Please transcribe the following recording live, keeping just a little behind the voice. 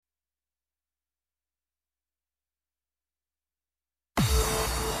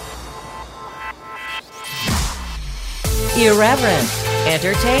Irreverent,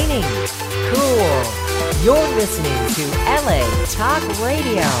 entertaining, cool. You're listening to LA Talk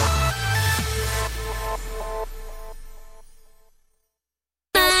Radio.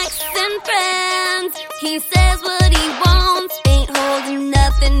 Max and friends, he says what he wants, ain't holding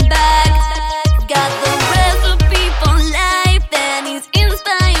nothing back. Got the recipe for life, and he's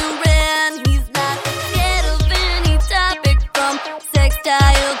inspiring. He's not scared of any topic, from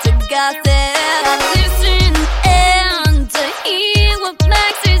sextile to gossip. Listen and to hear what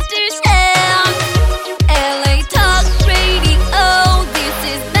Max is dishing. LA Talk Radio, this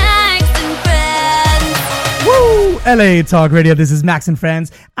is Max and Friends. Woo! LA Talk Radio, this is Max and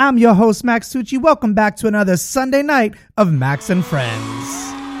Friends. I'm your host, Max Tucci. Welcome back to another Sunday night of Max and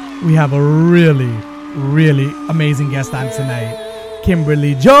Friends. We have a really amazing guest on tonight.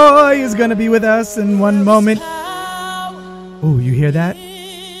 Kymberli Joye is going to be with us in one moment. Oh, you hear that?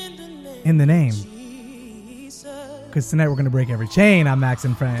 In the name. Because tonight we're going to break every chain on Max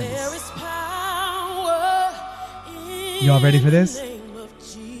and Friends. Y'all ready for this?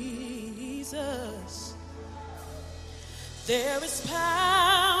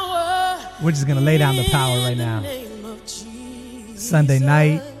 We're just going to lay down the power right now. Sunday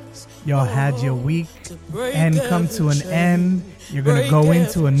night, y'all had your week and come to an end. You're going to go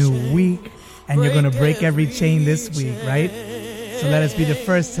into a new week and you're going to break every chain this week, right? So let us be the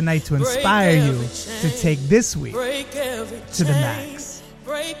first tonight to inspire you to take this week to the max.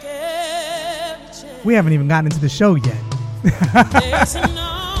 We haven't even gotten into the show yet.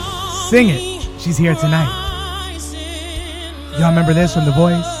 Sing it. She's here tonight. Y'all remember this from The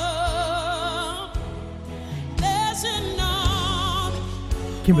Voice?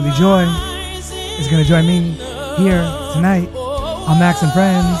 Kymberli Joye is going to join me here tonight on Max and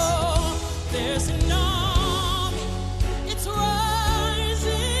Friends.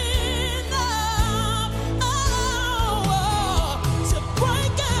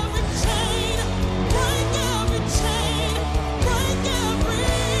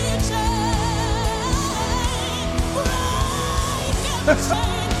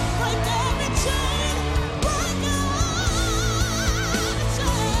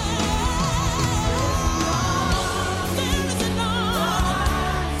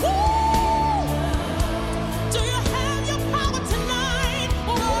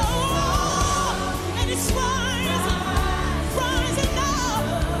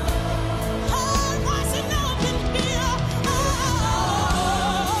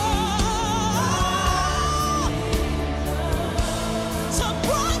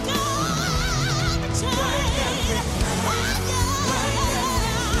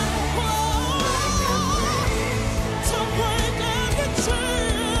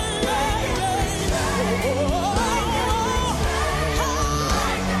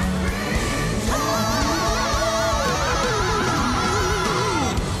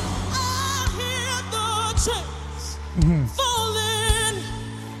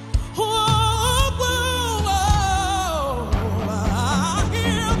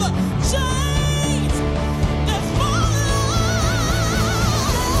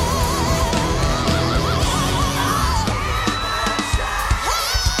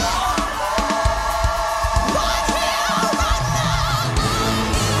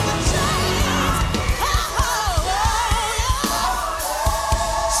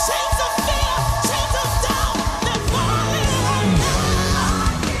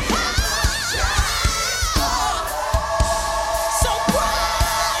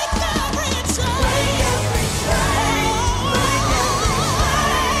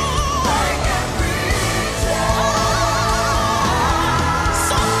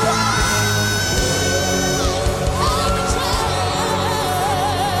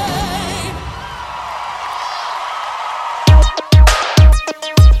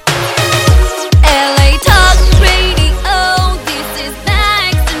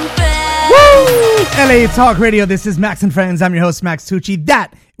 LA Talk Radio, this is Max and Friends. I'm your host, Max Tucci.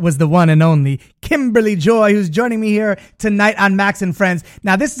 That was the one and only Kymberli Joye, who's joining me here tonight on Max and Friends.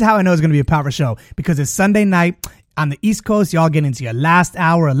 Now, this is how I know it's going to be a power show, because it's Sunday night. On the East Coast, y'all get into your last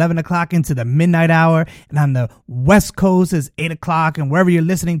hour, 11 o'clock into the midnight hour. And on the West Coast, it's 8 o'clock. And wherever you're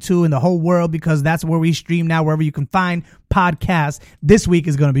listening to in the whole world, because that's where we stream now, wherever you can find podcasts, this week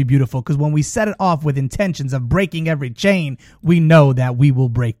is going to be beautiful. Because when we set it off with intentions of breaking every chain, we know that we will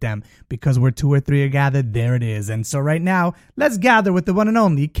break them. Because where two or three are gathered, there it is. And so right now, let's gather with the one and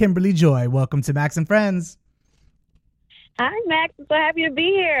only Kymberli Joye. Welcome to Max and Friends. Hi, Max. I'm so happy to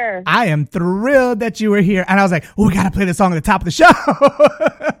be here. I am thrilled that you were here. And I was like, oh, we got to play the song at the top of the show.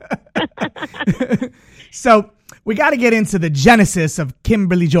 So we got to get into the genesis of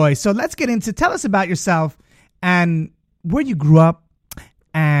Kymberli Joye. So let's get into, tell us about yourself and where you grew up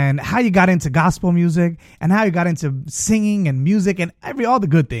and how you got into gospel music and how you got into singing and music and all the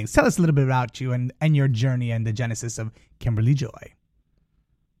good things. Tell us a little bit about you and your journey and the genesis of Kymberli Joye.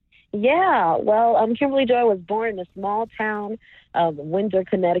 Yeah, well, Kymberli Joye was born in a small town of Windsor,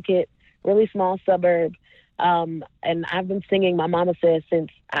 Connecticut, really small suburb. And I've been singing, my mama says, since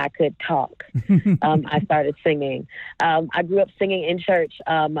I could talk. I started singing. I grew up singing in church.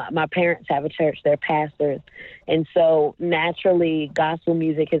 My parents have a church. They're pastors. And so naturally, gospel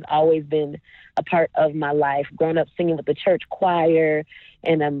music has always been a part of my life. Growing up singing with the church choir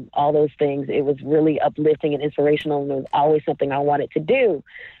and all those things, it was really uplifting and inspirational, and it was always something I wanted to do.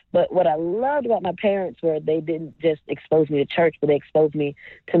 But what I loved about my parents were they didn't just expose me to church, but they exposed me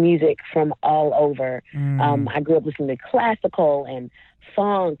to music from all over. I grew up listening to classical and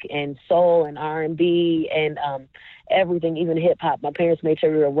funk and soul and R&B and everything, even hip hop. My parents made sure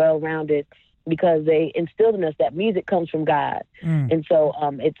we were well-rounded because they instilled in us that music comes from God. And so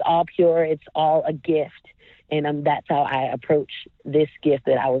it's all pure. It's all a gift. And that's how I approach this gift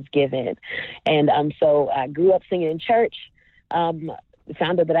that I was given. And so I grew up singing in church.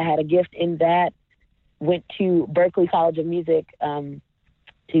 Found out that I had a gift in that, went to Berklee College of Music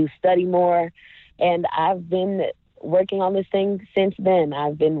to study more, and I've been working on this thing since then.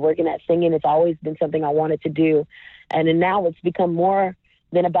 I've been working at singing. It's always been something I wanted to do, and then now it's become more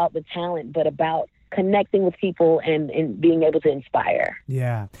than about the talent, but about connecting with people and being able to inspire.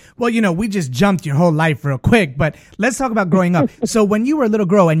 Yeah. Well, we just jumped your whole life real quick, but let's talk about growing up. So when you were a little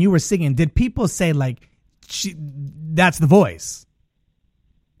girl and you were singing, did people say, like, that's the voice?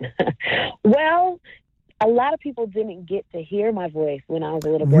 Well, a lot of people didn't get to hear my voice when I was a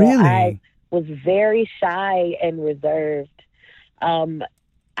little girl. Really? I was very shy and reserved.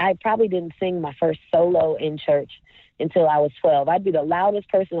 I probably didn't sing my first solo in church until I was 12. I'd be the loudest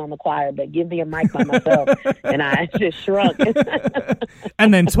person on the choir, but give me a mic by myself, and I just shrunk.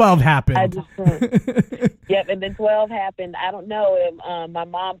 And then 12 happened. I just shrunk. Yep, and then 12 happened. I don't know. My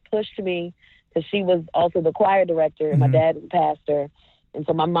mom pushed me because she was also the choir director, and my dad was a pastor. And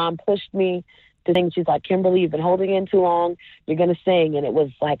so my mom pushed me to sing. She's like, Kymberli, you've been holding in too long. You're going to sing. And it was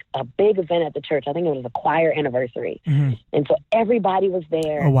like a big event at the church. I think it was a choir anniversary. And so everybody was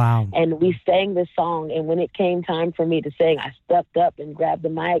there. Oh, wow. And we sang this song. And when it came time for me to sing, I stepped up and grabbed the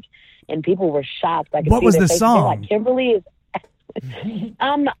mic. And people were shocked. What was the song? Like, Kymberli is...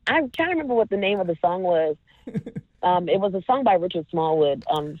 I'm trying to remember what the name of the song was. It was a song by Richard Smallwood,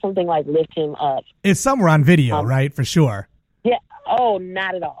 something like Lift Him Up. It's somewhere on video, right? For sure. Yeah. Oh,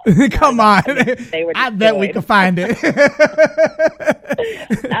 not at all. Come on. I bet we could find it.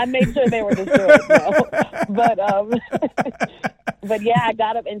 I made sure they were destroyed. No. But yeah, I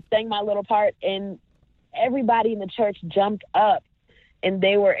got up and sang my little part, and everybody in the church jumped up, and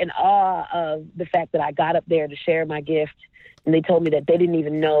they were in awe of the fact that I got up there to share my gift. And they told me that they didn't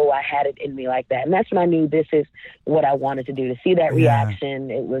even know I had it in me like that. And that's when I knew this is what I wanted to do. To see that reaction,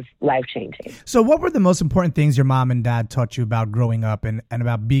 it was life-changing. So what were the most important things your mom and dad taught you about growing up and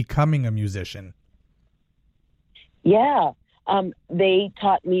about becoming a musician? Yeah. They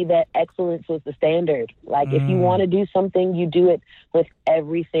taught me that excellence was the standard. Like, if you want to do something, you do it with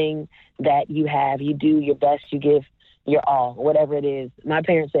everything that you have. You do your best. You give your all, whatever it is. My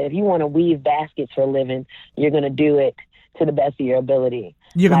parents said, if you want to weave baskets for a living, you're going to do it to the best of your ability.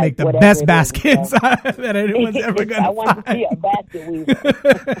 You're going to make the best baskets that anyone's ever going to find. I wanted to be a basket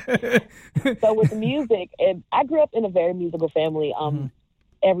weaver. So with music, and I grew up in a very musical family.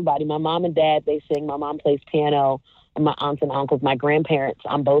 Everybody, my mom and dad, they sing. My mom plays piano, and my aunts and uncles, my grandparents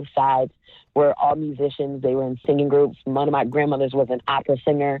on both sides were all musicians. They were in singing groups. One of my grandmothers was an opera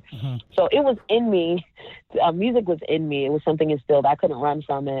singer. So it was in me. Music was in me. It was something instilled. I couldn't run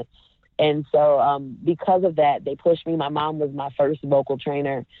from it. And so because of that, they pushed me. My mom was my first vocal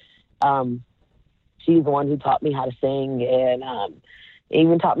trainer. She's the one who taught me how to sing and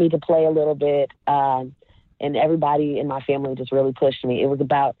even taught me to play a little bit. And everybody in my family just really pushed me. It was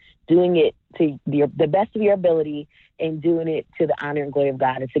about doing it to the best of your ability and doing it to the honor and glory of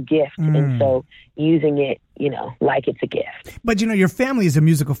God. It's a gift. And so using it, like it's a gift. But, your family is a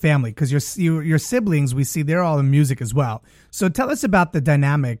musical family because your siblings, we see they're all in music as well. So tell us about the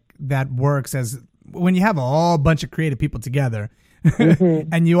dynamic that works as when you have a whole bunch of creative people together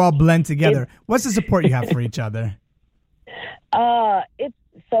and you all blend together. What's the support you have for each other? It's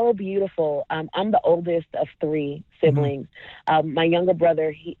so beautiful. I'm the oldest of three siblings. My younger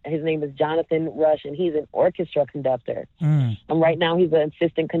brother, his name is Jonathan Rush, and he's an orchestra conductor. Right now, he's an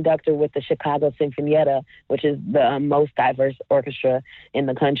assistant conductor with the Chicago Sinfonietta, which is the most diverse orchestra in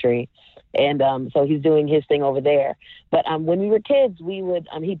the country. And so he's doing his thing over there. But when we were kids, we would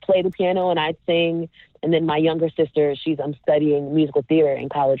he'd play the piano and I'd sing. And then my younger sister, she's studying musical theater in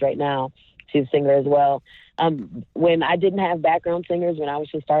college right now. She's a singer as well. When I didn't have background singers, when I was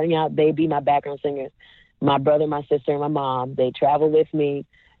just starting out, they'd be my background singers. My brother, my sister, and my mom, they travel with me.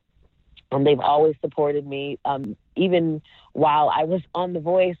 They've always supported me. Even while I was on The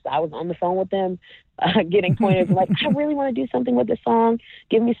Voice, I was on the phone with them, getting pointers like, I really want to do something with this song.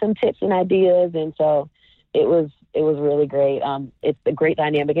 Give me some tips and ideas. And so it was really great. It's a great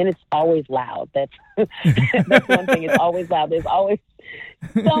dynamic, and it's always loud. That's that's one thing. It's always loud. There's always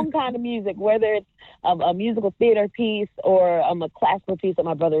some kind of music, whether it's a musical theater piece or a classical piece that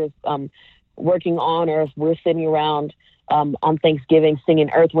my brother is working on, or if we're sitting around on Thanksgiving singing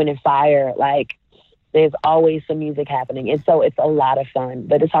Earth, Wind, and Fire. Like, there's always some music happening. And so it's a lot of fun,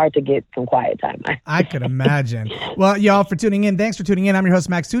 but it's hard to get some quiet time. I could imagine. Well, y'all, for tuning in. Thanks for tuning in. I'm your host,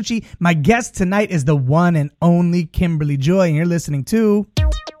 Max Tucci. My guest tonight is the one and only Kymberli Joye, and you're listening to LA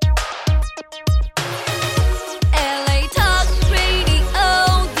Talk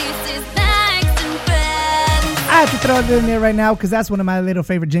Radio. This is Max and Friends. I have to throw it in there right now because that's one of my little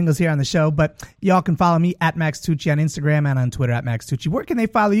favorite jingles here on the show. But y'all can follow me at Max Tucci on Instagram and on Twitter at Max Tucci. Where can they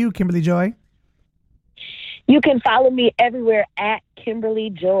follow you, Kymberli Joye? You can follow me everywhere at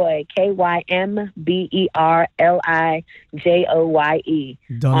Kymberli Joye, KYMBERLIJOYE.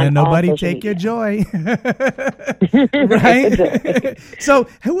 Don't let nobody take your joy. Right? So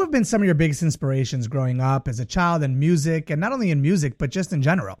who have been some of your biggest inspirations growing up as a child in music, and not only in music, but just in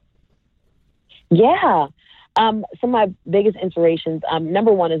general? Yeah. Some of my biggest inspirations,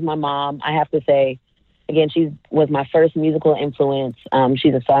 number one is my mom. I have to say, again, she was my first musical influence.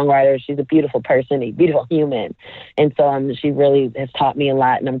 She's a songwriter. She's a beautiful person, a beautiful human. And so she really has taught me a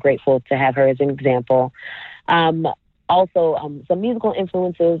lot, and I'm grateful to have her as an example. Also, some musical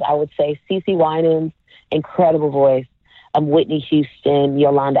influences, I would say CeCe Winans, incredible voice, Whitney Houston,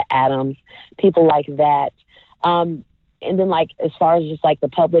 Yolanda Adams, people like that. And then, like, as far as just like the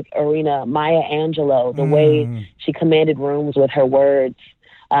public arena, Maya Angelou, the way she commanded rooms with her words,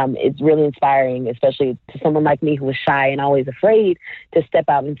 it's really inspiring, especially to someone like me who was shy and always afraid to step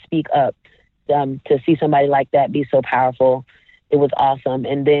out and speak up. To see somebody like that be so powerful, it was awesome.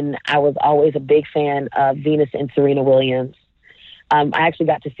 And then I was always a big fan of Venus and Serena Williams. I actually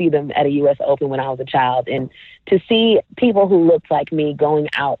got to see them at a U.S. Open when I was a child. And to see people who looked like me going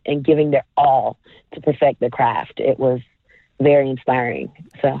out and giving their all to perfect their craft, it was very inspiring.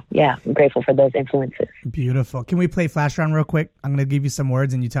 So, yeah, I'm grateful for those influences. Beautiful. Can we play Flash Round real quick? I'm going to give you some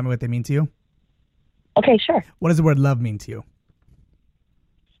words and you tell me what they mean to you. Okay, sure. What does the word love mean to you?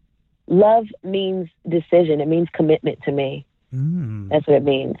 Love means decision. It means commitment to me. That's what it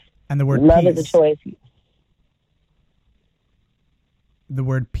means. And the word love peace. is a choice. The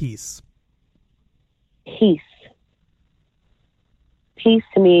word peace. Peace. Peace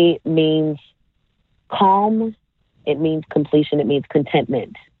to me means calm. It means completion. It means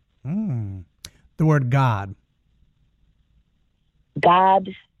contentment. The word God. God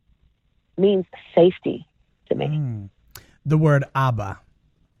means safety to me. The word Abba.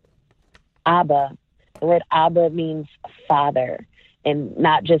 Abba. The word Abba means father, and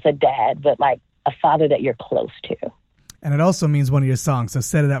not just a dad, but like a father that you're close to. And it also means one of your songs. So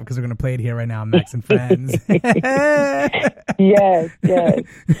set it up because we're going to play it here right now, Max and Friends. Yes.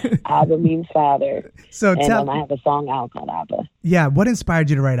 Abba means father. So and I have a song out called Abba. Yeah. What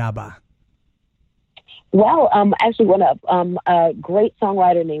inspired you to write Abba? Well, actually, a great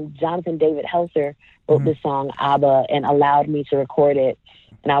songwriter named Jonathan David Helser wrote this song, Abba, and allowed me to record it.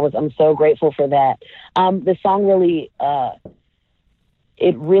 And I'm so grateful for that. The song really,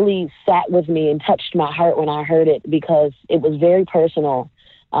 it really sat with me and touched my heart when I heard it because it was very personal.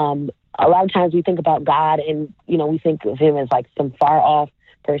 A lot of times we think about God and, we think of him as like some far off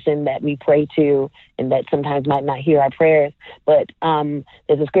person that we pray to and that sometimes might not hear our prayers. But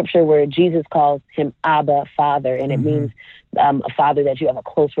there's a scripture where Jesus calls him Abba, Father, and it means a father that you have a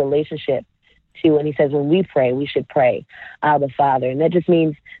close relationship to. And he says when we pray, we should pray Abba, Father. And that just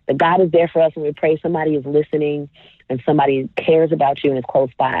means that God is there for us when we pray. Somebody is listening and somebody cares about you and is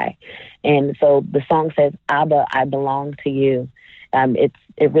close by. And so the song says, Abba, I belong to you.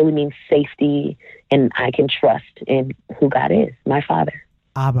 It really means safety, and I can trust in who God is, my Father.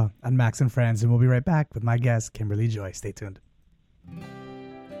 Abba on Max and Friends, and we'll be right back with my guest, Kymberli Joye. Stay tuned.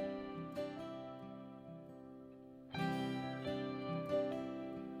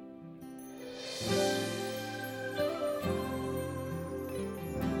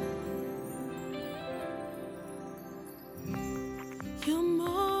 You're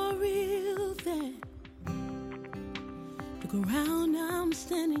more real than the ground I'm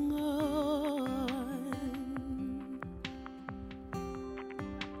standing on.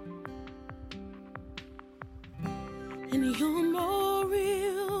 You're more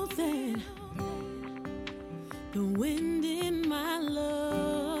real than the wind in my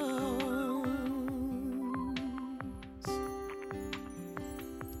lungs.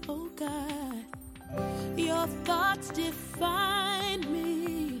 Oh God, your thoughts define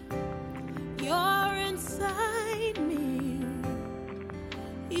me. You're inside me.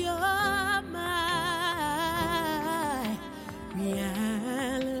 You're my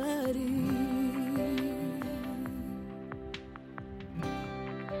reality.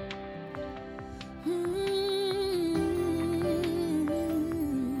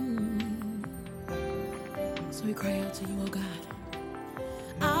 So we cry out to you, oh God.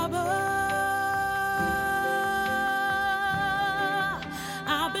 Abba,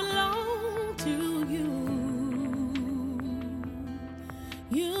 I belong to you.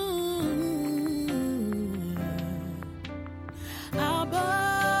 Abba,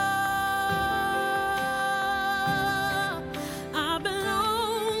 I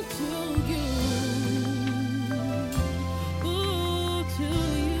belong to you. Ooh, to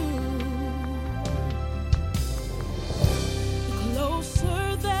you. Closer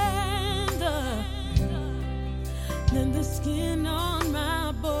than the skin on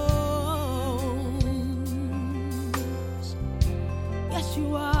my bones. Yes,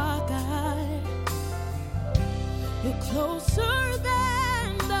 you are, God. You're closer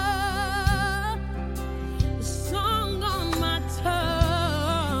than the song on my tongue.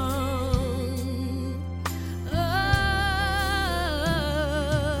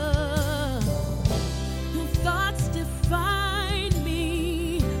 Your thoughts define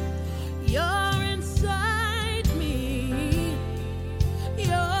me. You're inside me.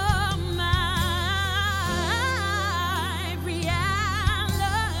 You're my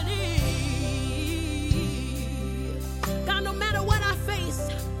reality. God, no matter what I face,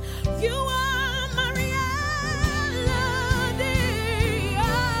 you are my reality.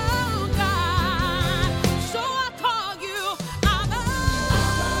 Oh God, so I call you Abba.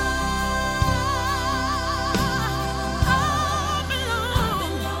 I belong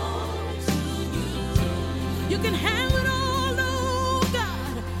to you. You can have it all, oh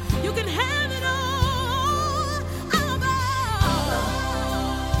God. You can have it all, Abba.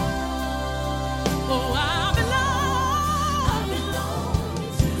 Oh, I belong.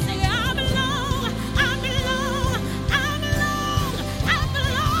 Say, I belong. I belong. I belong. I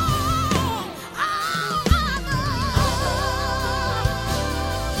belong. Oh, Abba.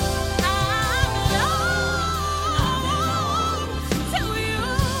 I belong to you.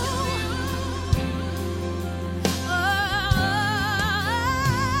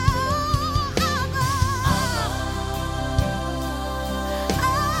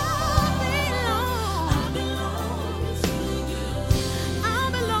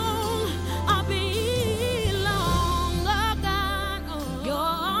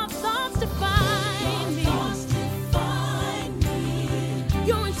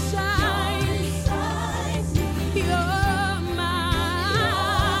 You're inside. You're mine.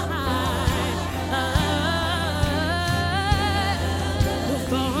 Your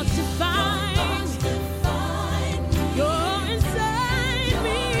thoughts define. You're inside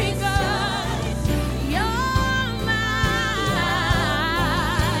me, God. You're mine.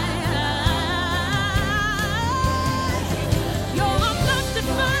 Your thoughts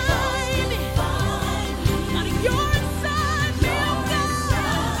define me. God, you're inside me, oh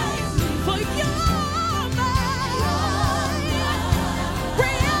God. For you're my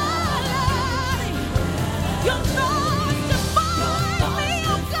reality. Your thoughts define me,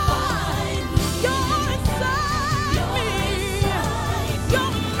 oh God. You're inside me.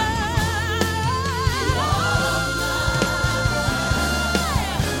 You're mine.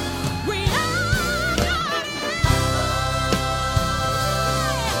 Reality.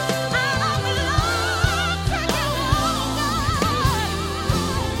 I belong to you, oh God.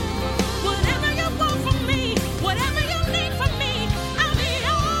 Whatever you want from me, whatever you need from me, I'll be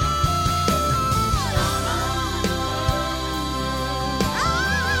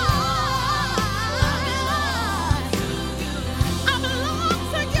I belong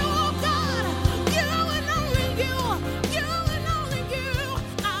to you, oh God. You and only you. You and only you.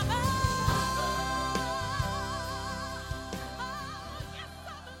 I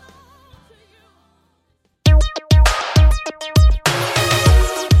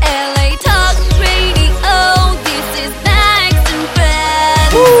LA Talk Radio. This is Max and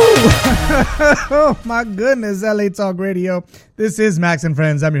Friends. Oh my goodness, LA Talk Radio. This is Max and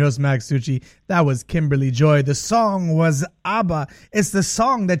Friends. I'm your host, Max Tucci. That was Kymberli Joye. The song was Abba. It's the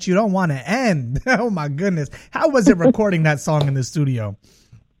song that you don't want to end. Oh my goodness. How was it recording that song in the studio?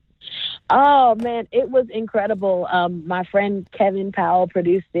 Oh man, it was incredible. My friend Kevin Powell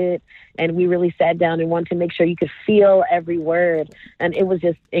produced it, and we really sat down and wanted to make sure you could feel every word, and it was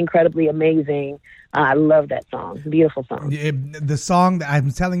just incredibly amazing. I love that song. Beautiful song. The song that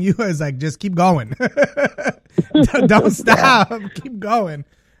I'm telling you is like, just keep going. Don't stop. Keep going.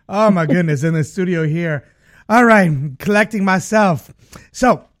 Oh my goodness, in the studio here. All right, collecting myself.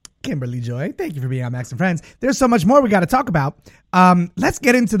 So, Kymberli Joye, thank you for being on Max and Friends. There's so much more we got to talk about. Let's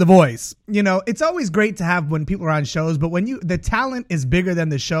get into The Voice. You know, it's always great to have when people are on shows, but when the talent is bigger than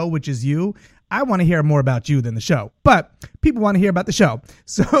the show, which is you, I want to hear more about you than the show. But people want to hear about the show.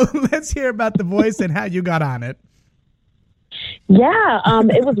 So let's hear about The Voice and how you got on it. Yeah,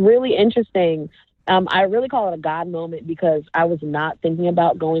 it was really interesting. I really call it a God moment because I was not thinking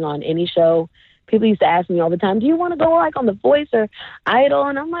about going on any show. People used to ask me all the time, do you want to go like on The Voice or Idol?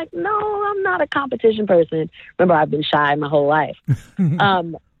 And I'm like, no, I'm not a competition person. Remember, I've been shy my whole life.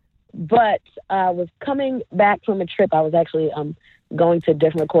 But I was coming back from a trip. I was actually going to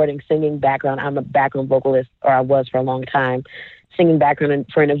different recordings, singing background. I'm a background vocalist, or I was for a long time, singing background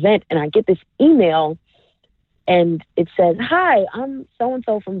for an event. And I get this email, and it says, hi, I'm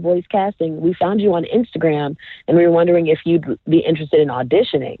so-and-so from Voice Casting. We found you on Instagram, and we were wondering if you'd be interested in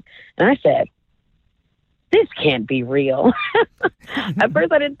auditioning. And I said, this can't be real. At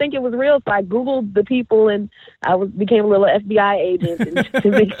first, I didn't think it was real, so I Googled the people, and I became a little FBI agent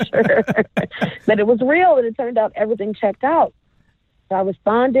to make sure that it was real, and it turned out everything checked out. So I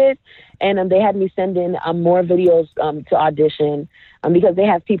responded, and they had me send in more videos to audition because they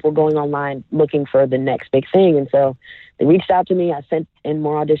have people going online looking for the next big thing. And so they reached out to me. I sent in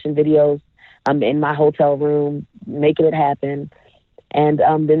more audition videos in my hotel room, making it happen. And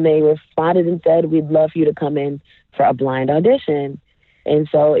then they responded and said, we'd love for you to come in for a blind audition. And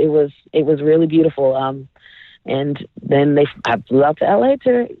so it was really beautiful. And then I flew out to LA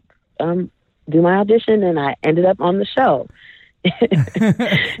to do my audition, and I ended up on the show.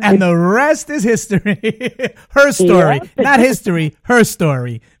 And the rest is history. Her story, not history, her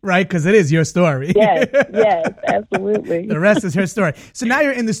story, right? Because it is your story. Yes, absolutely. The rest is her story. So now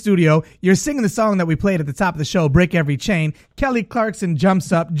you're in the studio. You're singing the song that we played at the top of the show, Break Every Chain. Kelly Clarkson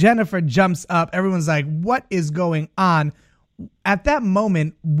jumps up. Jennifer jumps up. Everyone's like, what is going on? At that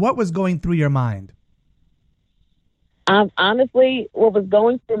moment, what was going through your mind? Honestly, what was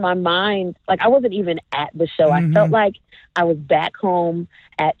going through my mind, like I wasn't even at the show. I felt like I was back home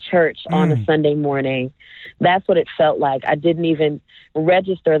at church on a Sunday morning. That's what it felt like. I didn't even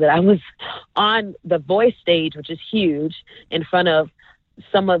register that I was on the Voice stage, which is huge, in front of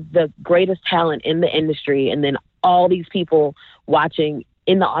some of the greatest talent in the industry, and then all these people watching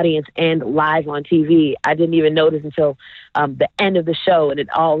in the audience and live on TV. I didn't even notice until the end of the show, and it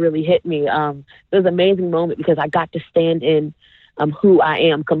all really hit me. It was an amazing moment because I got to stand in who I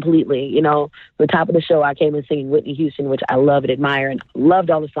am completely. You know, the top of the show, I came in singing Whitney Houston, which I love and admire, and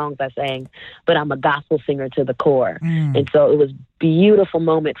loved all the songs I sang, but I'm a gospel singer to the core. And so it was a beautiful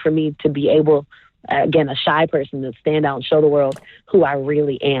moment for me to be able, again, a shy person, to stand out and show the world who I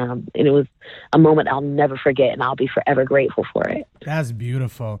really am. And it was a moment I'll never forget, and I'll be forever grateful for it. That's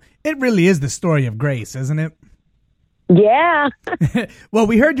beautiful. It really is the story of grace, isn't it? Yeah. Well,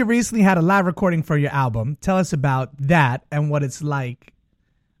 we heard you recently had a live recording for your album. Tell us about that and what it's like.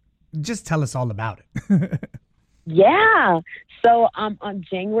 Just tell us all about it. Yeah. So on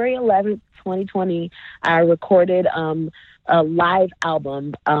January 11th, 2020, I recorded a live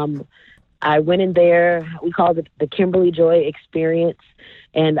album. I went in there, we called it the Kymberli Joye Experience.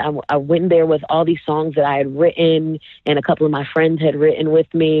 And I went in there with all these songs that I had written, and a couple of my friends had written with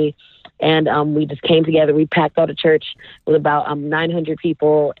me. And we just came together. We packed out a church with about 900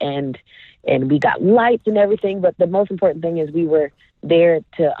 people, and we got lights and everything. But the most important thing is we were there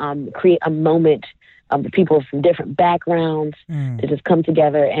to create a moment for people from different backgrounds to just come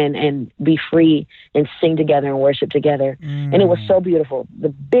together and be free and sing together and worship together. And it was so beautiful. The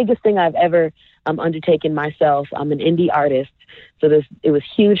biggest thing I've ever undertaken myself. I'm an indie artist, so it was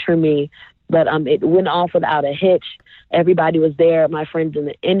huge for me. But it went off without a hitch. Everybody was there. My friends in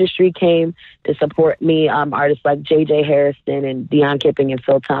the industry came to support me. Artists like J.J. Harrison and Deion Kipping and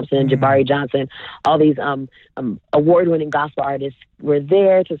Phil Thompson and Jabari Johnson. All these award-winning gospel artists were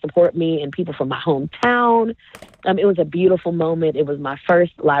there to support me, and people from my hometown. It was a beautiful moment. It was my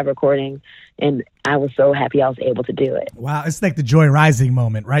first live recording, and I was so happy I was able to do it. Wow, it's like the Joy Rising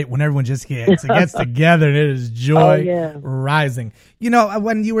moment, right? When everyone just gets together and it is joy rising. You know,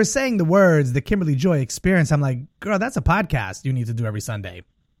 when you were saying the words, the Kymberli Joye Experience, I'm like, girl, that's a podcast you need to do every Sunday.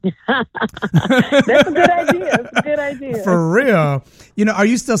 That's a good idea. That's a good idea. For real. You know, are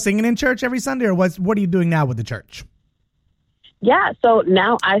you still singing in church every Sunday, or what are you doing now with the church? Yeah, so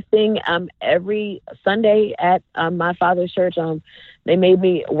now I sing every Sunday at my father's church. They made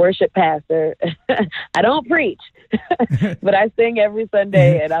me worship pastor. I don't preach, but I sing every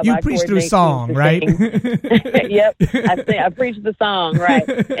Sunday. And you preach through song, right? Yep, I preach the song, right?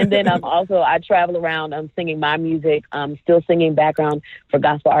 And then I travel around singing my music. Still singing background for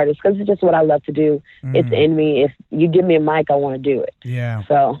gospel artists because it's just what I love to do. It's in me. If you give me a mic, I want to do it. Yeah.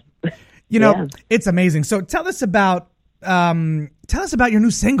 So, it's amazing. So tell us about your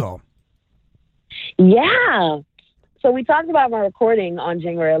new single. Yeah. So we talked about my recording on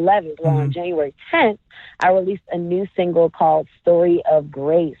January 11th. Well, on January 10th, I released a new single called Story of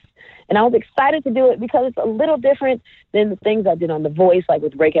Grace. And I was excited to do it because it's a little different than the things I did on The Voice, like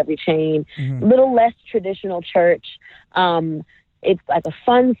with Break Every Chain, a little less traditional church. It's like a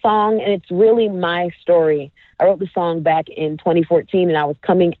fun song, and it's really my story. I wrote the song back in 2014, and I was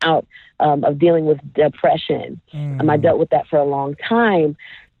coming out of dealing with depression. I dealt with that for a long time.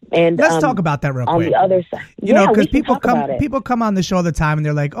 And let's talk about that real quick. On the other side, because people come on the show all the time, and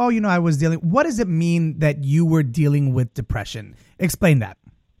they're like, "Oh, I was dealing." What does it mean that you were dealing with depression? Explain that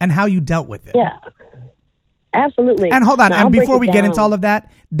and how you dealt with it. Yeah. Absolutely. And hold on, and before we get into all of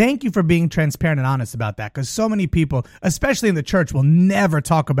that, thank you for being transparent and honest about that, because so many people, especially in the church, will never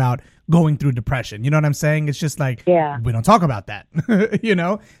talk about going through depression. You know what I'm saying? It's just like, we don't talk about that,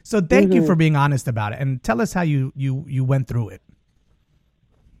 So thank you for being honest about it, and tell us how you went through it.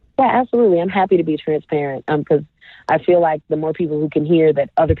 Yeah, absolutely. I'm happy to be transparent because I feel like the more people who can hear that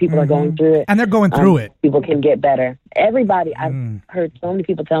other people are going through it. And they're going through it. People can get better. Everybody, I've heard so many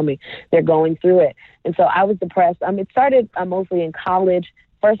people tell me they're going through it. And so I was depressed. It started mostly in college.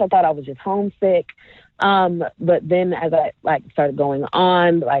 First, I thought I was just homesick. But then as I started going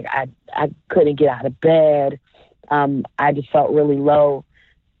on, I couldn't get out of bed. I just felt really low.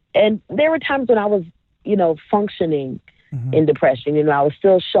 And there were times when I was, functioning in depression. I was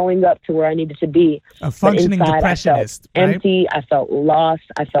still showing up to where I needed to be. A functioning depressionist. I felt empty. I felt lost.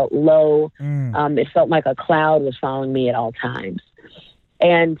 I felt low. It felt like a cloud was following me at all times.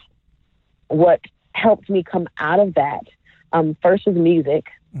 And what helped me come out of that, first was music.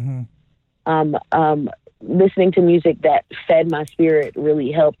 Listening to music that fed my spirit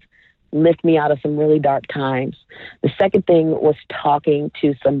really helped lift me out of some really dark times. The second thing was talking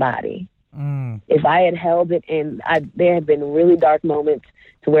to somebody. If I had held it in, there had been really dark moments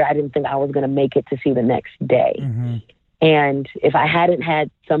to where I didn't think I was going to make it to see the next day. And if I hadn't had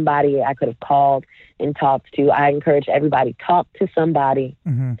somebody I could have called and talked to, I encourage everybody, talk to somebody,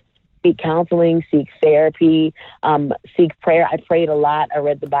 seek counseling, seek therapy, seek prayer. I prayed a lot. I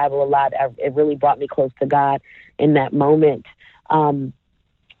read the Bible a lot. It really brought me close to God in that moment.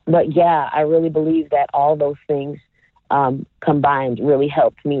 But yeah, I really believe that all those things combined really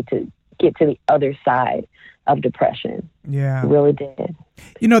helped me to get to the other side of depression. Yeah. It really did.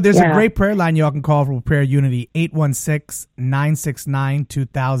 There's a great prayer line y'all can call for Prayer Unity,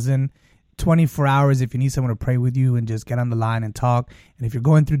 816-969-2000. 24 hours if you need someone to pray with you and just get on the line and talk. And if you're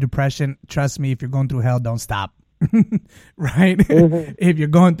going through depression, trust me, if you're going through hell, don't stop. Right? If you're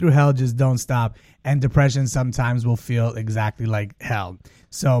going through hell, just don't stop. And depression sometimes will feel exactly like hell.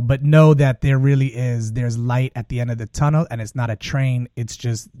 So, but know that there's light at the end of the tunnel, and it's not a train. It's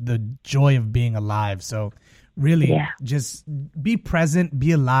just the joy of being alive. So really just be present,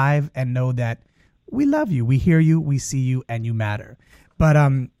 be alive, and know that we love you. We hear you, we see you, and you matter. But,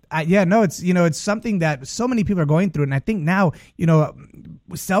 it's something that so many people are going through. And I think now,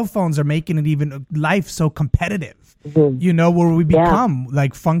 cell phones are making it even life so competitive, where we become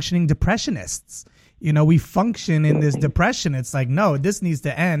like functioning depressionists. We function in this depression. It's like, no, this needs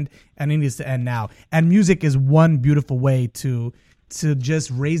to end, and it needs to end now. And music is one beautiful way to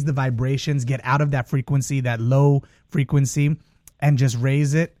just raise the vibrations, get out of that frequency, that low frequency, and just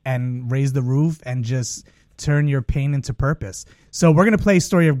raise it and raise the roof and just turn your pain into purpose. So we're going to play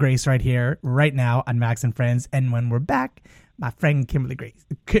Story of Grace right here, right now on Max and Friends. And when we're back, my friend Kymberli Grace,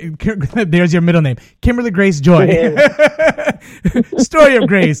 there's your middle name, Kymberli Grace Joye. Story of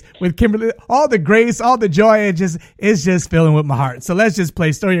Grace with Kymberli. All the grace, all the joy, it's just filling with my heart. So let's just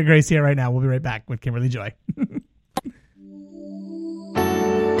play Story of Grace here right now. We'll be right back with Kymberli Joye.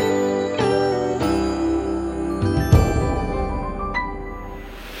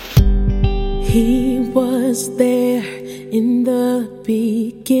 He was there in the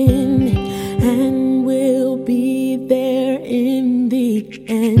beginning and will be there in the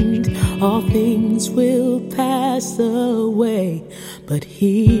end. All things will pass away, but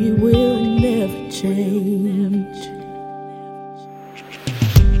he will never change.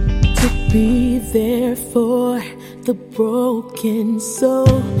 To be there for the broken soul,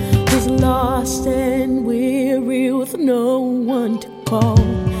 the was lost and weary with no one to call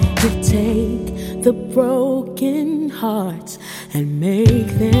to take the broken hearts and make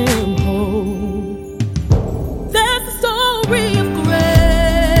them whole. There's a story of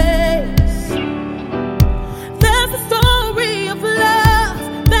grace. There's a story of love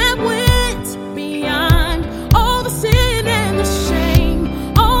that went beyond all the sin and the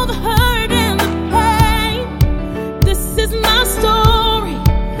shame, all the hurt and the pain. This is my story.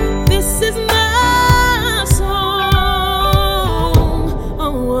 This is my song.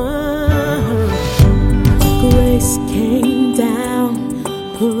 Grace came down,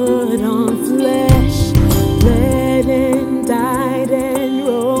 put on flesh, bled and died and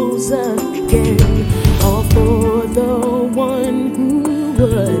rose again, all for the one who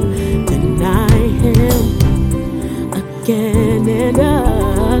would deny him again and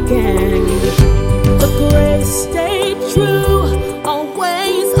again. The grace stayed true,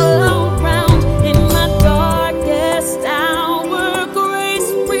 always around in my darkest hour.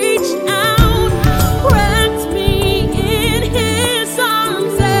 Grace reached out, wrapped me in his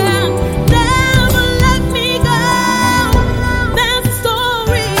arms and never let me go. That's the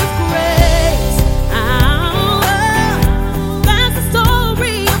story of grace. That's the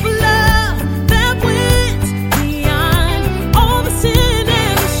story of love that went beyond all the sin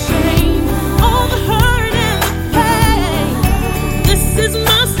and the shame, all the hurt and the pain. This is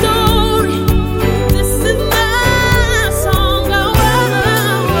my story. This is my song.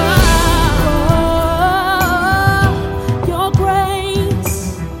 Your grace.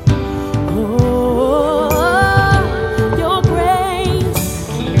 Your grace.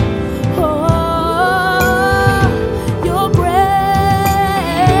 Your grace.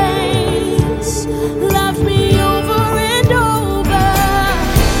 Love me over and over.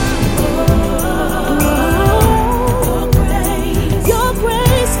 Your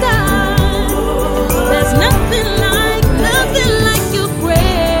grace, God. There's nothing like your grace.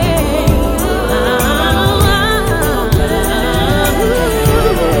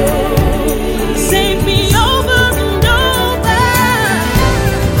 Save me over and over.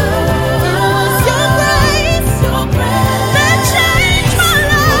 Your grace that changed my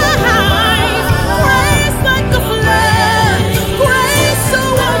life. Grace like a flood. Grace so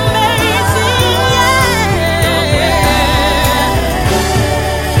amazing,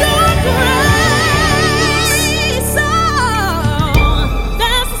 Your grace,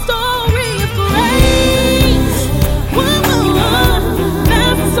 that's the story of grace.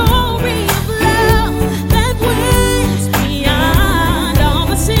 That's the story of love that went beyond all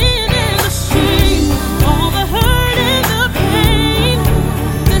the sin and the shame, all the hurt and the pain.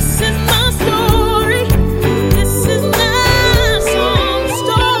 This is my story. This is my song.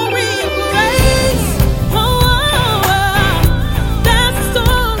 Story of grace. That's the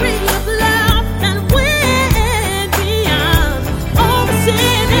story of love that went beyond all the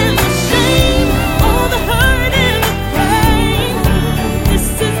sin and the shame, all the hurt and the pain. This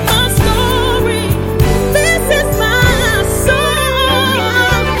is my story. This is my song.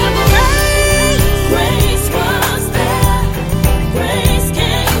 Grace was there. Grace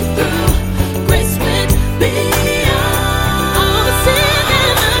came through. Grace went beyond all the sin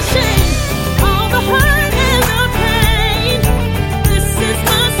and the shame, all the hurt and the pain. This is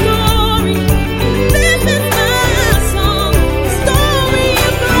my story. This is my song. Story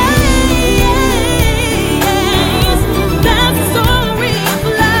of grace. That's the story of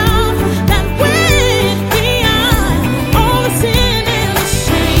love that went beyond all the sin and the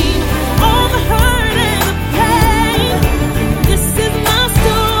shame, all the hurt and the pain. This is my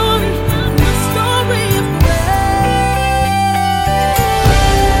story. My story of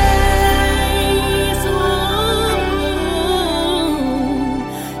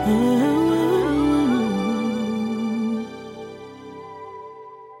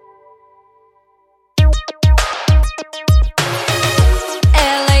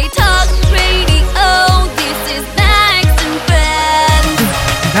LA Talk Radio. This is Max and Friends.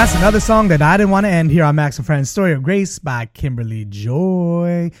 That's another song that I didn't want to end here on Max and Friends. Story of Grace by Kymberli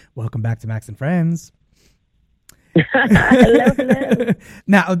Joye. Welcome back to Max and Friends. Hello.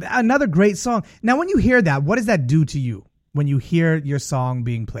 Now, another great song. Now, when you hear that, what does that do to you when you hear your song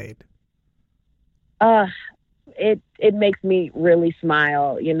being played? It makes me really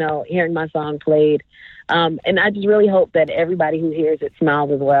smile, hearing my song played. And I just really hope that everybody who hears it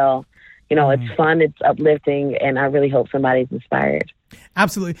smiles as well. It's fun, it's uplifting, and I really hope somebody's inspired.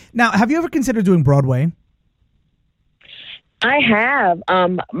 Absolutely. Now, have you ever considered doing Broadway? I have.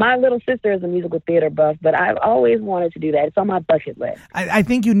 My little sister is a musical theater buff, but I've always wanted to do that. It's on my bucket list. I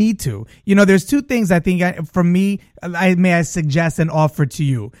think you need to. There's two things I think from me, I suggest and offer to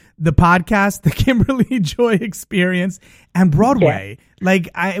you. The podcast, the Kymberli Joye Experience, and Broadway.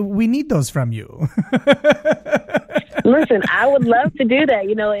 Yeah. We need those from you. Listen, I would love to do that.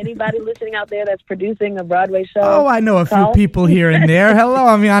 Anybody listening out there that's producing a Broadway show. Oh, I know a few people here and there. Hello,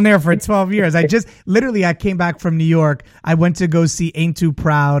 I'm on there for 12 years. I came back from New York. I went to go see Ain't Too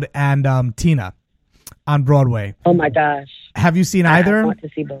Proud and Tina on Broadway. Oh, my gosh. Have you seen either? I want to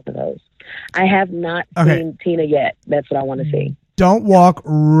see both of those. I have not seen Tina yet. That's what I want to see. Don't Walk,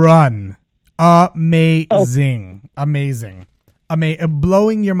 Run. Amazing. Oh. Amazing.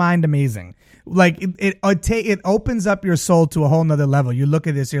 Blowing your mind, amazing. It opens up your soul to a whole nother level. You look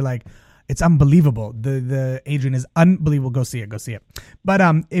at this, you're like, it's unbelievable. The Adrian is unbelievable. Go see it. But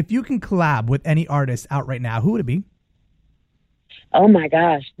if you can collab with any artist out right now, who would it be? Oh my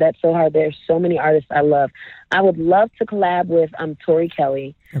gosh, that's so hard. There's so many artists I love. I would love to collab with Tori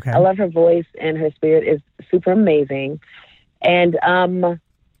Kelly. Okay. I love her voice, and her spirit is super amazing. And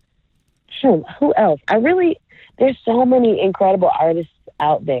who else? There's so many incredible artists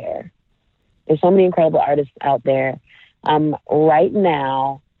out there. Right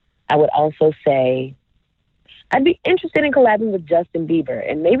now, I would also say I'd be interested in collabing with Justin Bieber,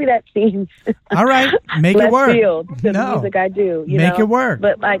 and maybe that seems all right. Make it work. The music I do, make it work.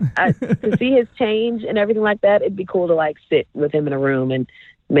 But to see his change and everything like that, it'd be cool to sit with him in a room and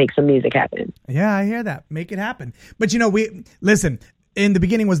make some music happen. Yeah, I hear that. Make it happen. But we listen. In the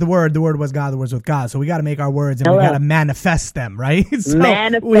beginning was the Word was God, the Word was with God. So we got to make our words, and we got to manifest them, right? So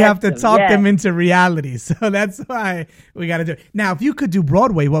we have to talk them into reality. So that's why we got to do it. Now, if you could do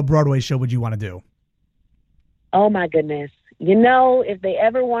Broadway, what Broadway show would you want to do? Oh, my goodness. If they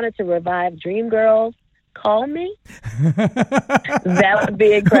ever wanted to revive Dreamgirls, call me. That would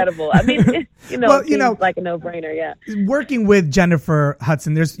be incredible. I mean, it seems like a no-brainer, yeah. Working with Jennifer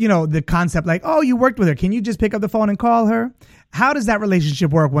Hudson, there's, the concept you worked with her. Can you just pick up the phone and call her? How does that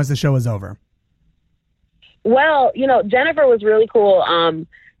relationship work once the show is over? Well, Jennifer was really cool.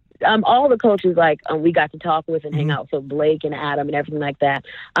 All the coaches, we got to talk with and hang out. So Blake and Adam and everything like that.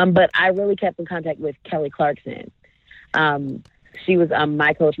 But I really kept in contact with Kelly Clarkson. She was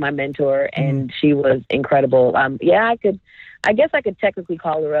my coach, my mentor, and she was incredible. I guess I could technically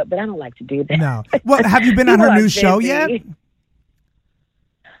call her up, but I don't like to do that. No. Well, have you been on her new show yet?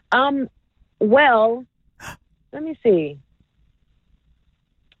 Well, let me see.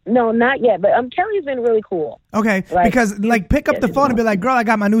 No, not yet. But Kelly's been really cool. Okay, because pick up the phone and be like, "Girl, I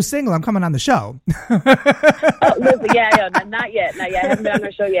got my new single. I'm coming on the show." Listen, not yet. I haven't been on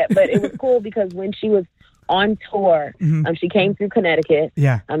her show yet. But it was cool because when she was on tour, she came through Connecticut.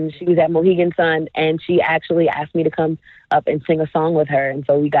 Yeah. She was at Mohegan Sun, and she actually asked me to come up and sing a song with her, and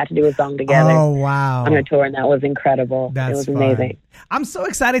so we got to do a song together. Oh wow! On her tour, and that was incredible. It was amazing. I'm so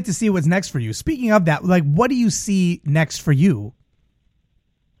excited to see what's next for you. Speaking of that, what do you see next for you?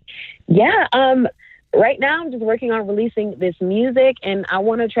 Yeah, right now I'm just working on releasing this music, and I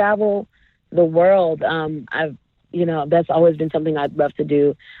want to travel the world. That's always been something I'd love to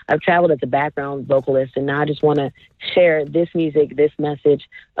do. I've traveled as a background vocalist, and now I just want to share this music, this message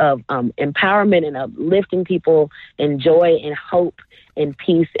of empowerment and uplifting people, and joy and hope and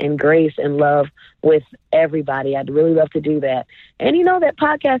peace and grace and love with everybody. I'd really love to do that. And that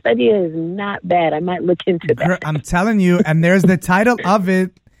podcast idea is not bad. I might look into that. I'm telling you, and there's the title of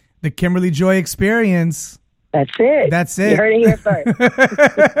it. The Kymberli Joye Experience. That's it. You heard it here first.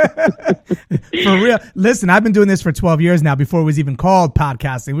 For real. Listen, I've been doing this for 12 years now before it was even called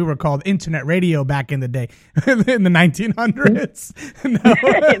podcasting. We were called internet radio back in the day, in the 1900s. No.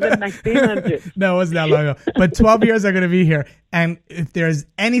 In the 1900s. No, it wasn't that long ago. But 12 years are going to be here. And if there's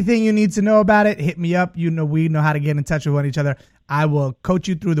anything you need to know about it, hit me up. We know how to get in touch with each other. I will coach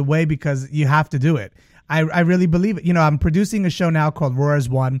you through the way because you have to do it. I really believe it. I'm producing a show now called Roars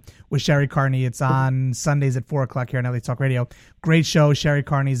One with Sherry Carney. It's on Sundays at 4:00 here on LA Talk Radio. Great show. Sherry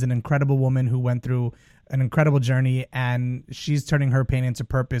Carney is an incredible woman who went through an incredible journey, and she's turning her pain into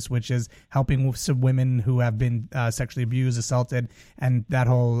purpose, which is helping some women who have been sexually abused, assaulted, and that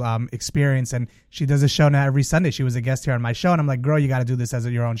whole experience. And she does a show now every Sunday. She was a guest here on my show, and I'm like, girl, you got to do this as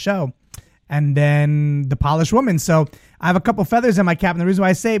your own show. And then The Polished Woman. So I have a couple feathers in my cap. And the reason why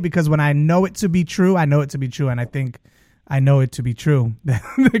I say it, because when I know it to be true, I know it to be true. And I think I know it to be true. The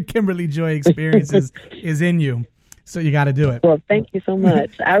Kymberli Joye Experience is in you. So you got to do it. Well, thank you so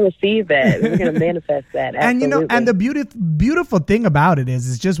much. I received that. We're going to manifest that. Absolutely. And the beautiful thing about it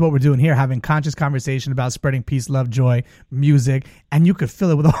is just what we're doing here, having conscious conversation about spreading peace, love, joy, music, and you could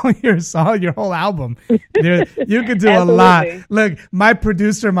fill it with all your whole album. You could do a lot. Look, my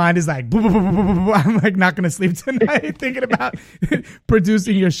producer mind is like, boo, boo, boo, boo, boo, boo. I'm like not going to sleep tonight thinking about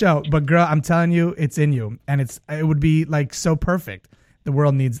producing your show. But girl, I'm telling you, it's in you, and it would be like so perfect. The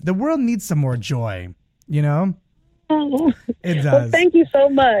world needs some more joy. You know. It does. Well, thank you so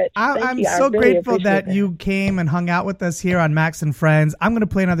much. I'm so really grateful that you came and hung out with us here on Max and Friends. I'm going to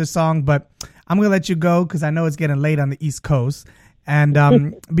play another song, but I'm going to let you go because I know it's getting late on the East Coast.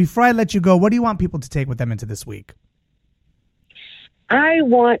 And before I let you go, what do you want people to take with them into this week? I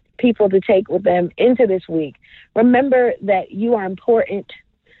want people to take with them into this week. Remember that you are important,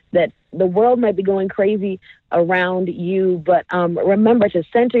 that the world might be going crazy around you, but remember to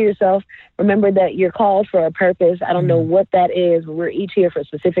center yourself. Remember that you're called for a purpose. I don't know what that is, but we're each here for a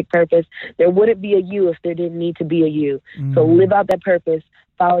specific purpose. There wouldn't be a you if there didn't need to be a you. So live out that purpose,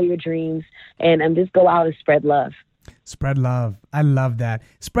 follow your dreams, and just go out and spread love. Spread love. I love that.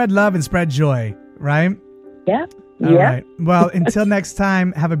 Spread love and spread joy, right? Yeah. All right. Well, until next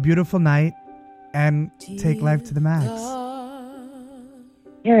time, have a beautiful night and take life to the max.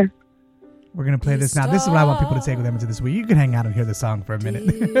 Yeah. We're going to play this now. This is what I want people to take with them into this week. You can hang out and hear the song for a minute.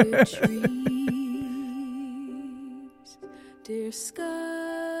 Dear trees, dear sky,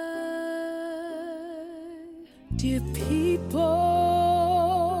 dear people,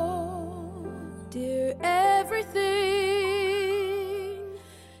 dear everything,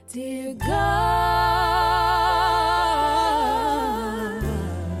 dear God.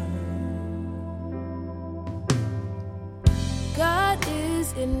 God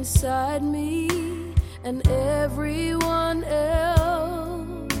is inside me and everyone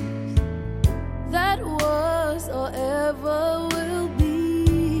else that was or ever will be.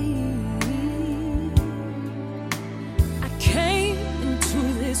 I came into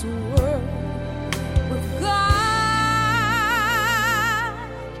this world with God,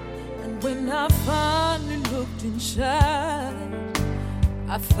 and when I finally looked inside,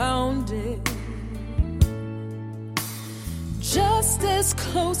 I found it just as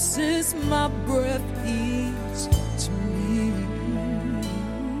close as my breath is to me.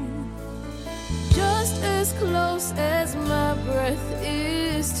 Just as close as my breath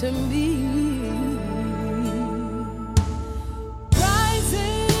is to me.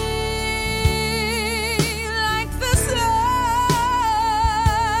 Rising like the sun,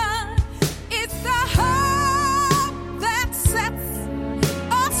 it's the hope that sets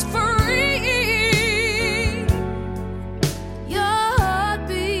us free.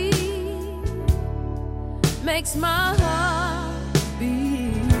 Makes my heart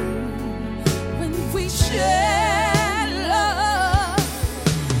beat when we share love,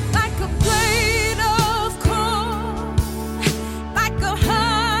 like a blade of corn, like a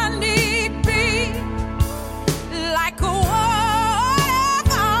honeybee, like a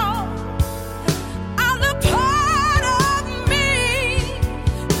waterfall, all a part of me,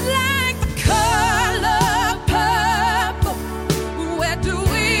 like the color purple. Where do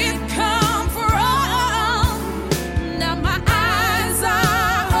we come from? Now my eyes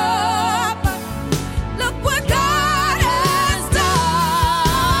are open. Look what God has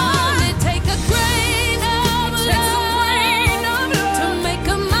done. It takes a grain of love to make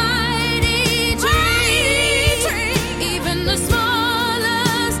a mighty tree. Even the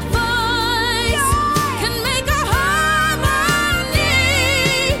smallest voice can make a harmony.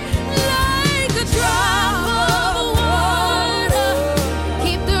 Like a drop of water,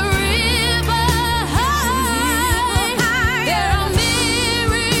 keep the river high. There are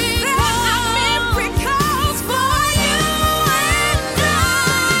miracles for you and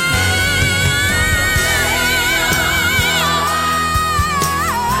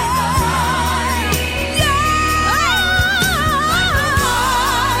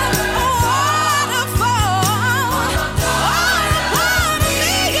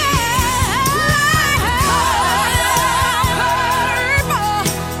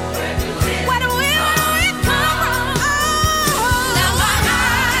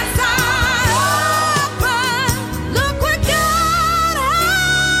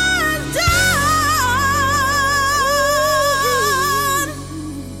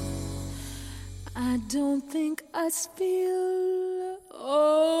I don't think I feel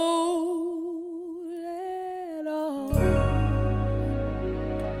old at all.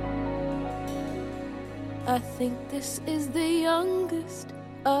 I think this is the youngest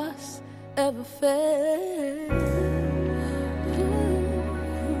us ever felt.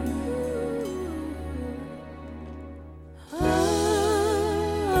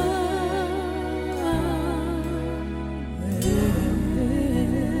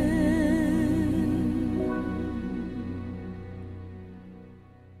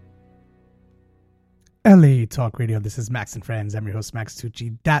 LA Talk Radio. This is Max and Friends. I'm your host, Max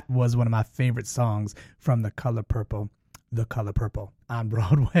Tucci. That was one of my favorite songs from The Color Purple on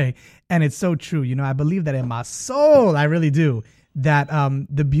Broadway. And it's so true. You know, I believe that in my soul, I really do, that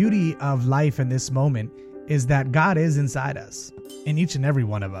the beauty of life in this moment is that God is inside us, in each and every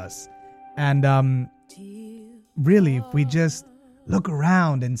one of us. And really, if we just look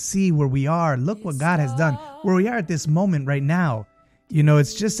around and see where we are, look what God has done, where we are at this moment right now. You know,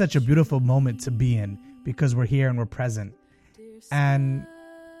 it's just such a beautiful moment to be in because we're here and we're present. And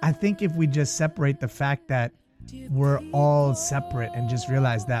I think if we just separate the fact that we're all separate and just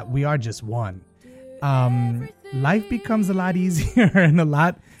realize that we are just one, life becomes a lot easier and a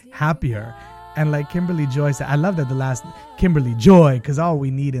lot happier. And like Kymberli Joye said, I love that the last Kymberli Joye, because all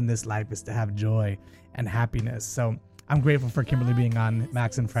we need in this life is to have joy and happiness. So I'm grateful for Kymberli being on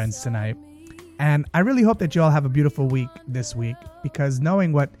Max and Friends tonight. And I really hope that you all have a beautiful week this week, because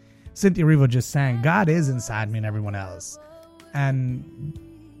knowing what Cynthia Erivo just sang, God is inside me and everyone else. And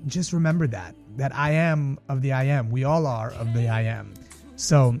just remember that I am of the I am. We all are of the I am.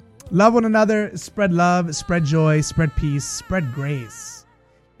 So love one another, spread love, spread joy, spread peace, spread grace,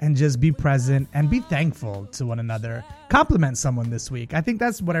 and just be present and be thankful to one another. Compliment someone this week. I think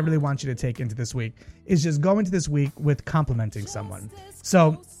that's what I really want you to take into this week, is just go into this week with complimenting someone.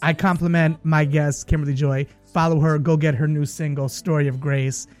 So I compliment my guest, Kymberli Joye. Follow her. Go get her new single, Story of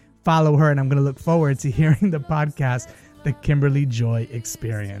Grace. Follow her, and I'm going to look forward to hearing the podcast, The Kymberli Joye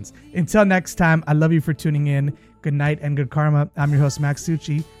Experience. Until next time, I love you for tuning in. Good night and good karma. I'm your host, Max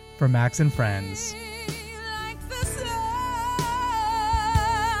Tucci, for Max and Friends.